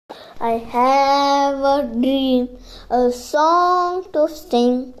I have a dream, a song to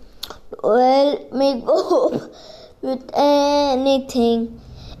sing, to help me cope with anything.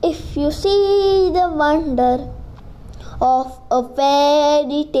 If you see the wonder of a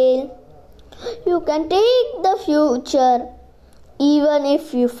fairy tale, you can take the future even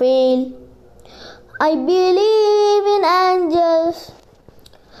if you fail. I believe in angels,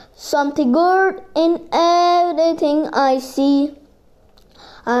 something good in everything I see.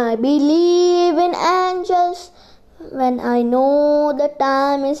 I believe in angels when I know the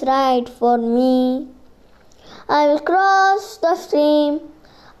time is right for me. I will cross the stream.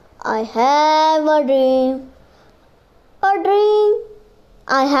 I have a dream.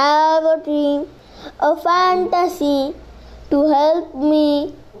 I have a dream, a fantasy to help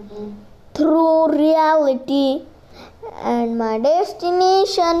me through reality, and my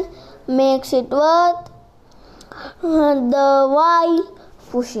destination makes it worth the while.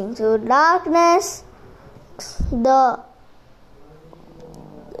 Pushing through darkness,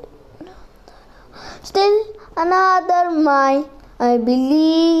 still another mile. I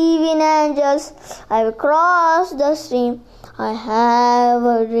believe in angels. I will cross the stream. I have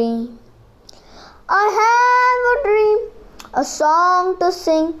a dream. I have a dream, a song to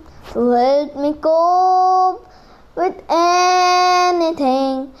sing to help me cope with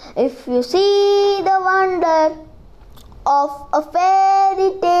anything. If you see the wonder of a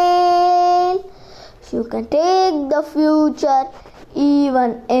fairy tale, you can take the future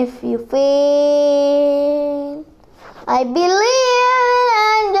even if you fail. I believe in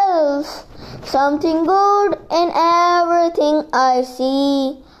angels, something good in everything I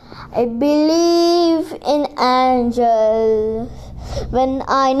see. I believe in angels when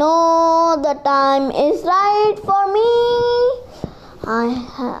I know the time is right for me.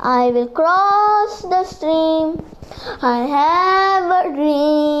 I will cross the stream. I have a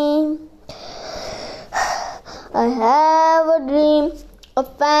dream. I have a dream, a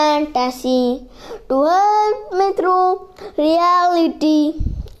fantasy to help me through reality,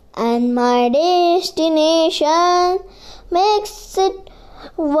 and my destination makes it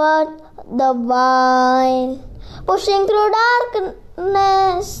worth the while. Pushing through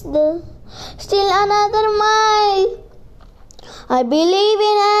darkness, still another mile. I believe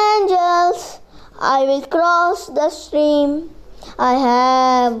in angels. I will cross the stream. I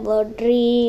have a dream.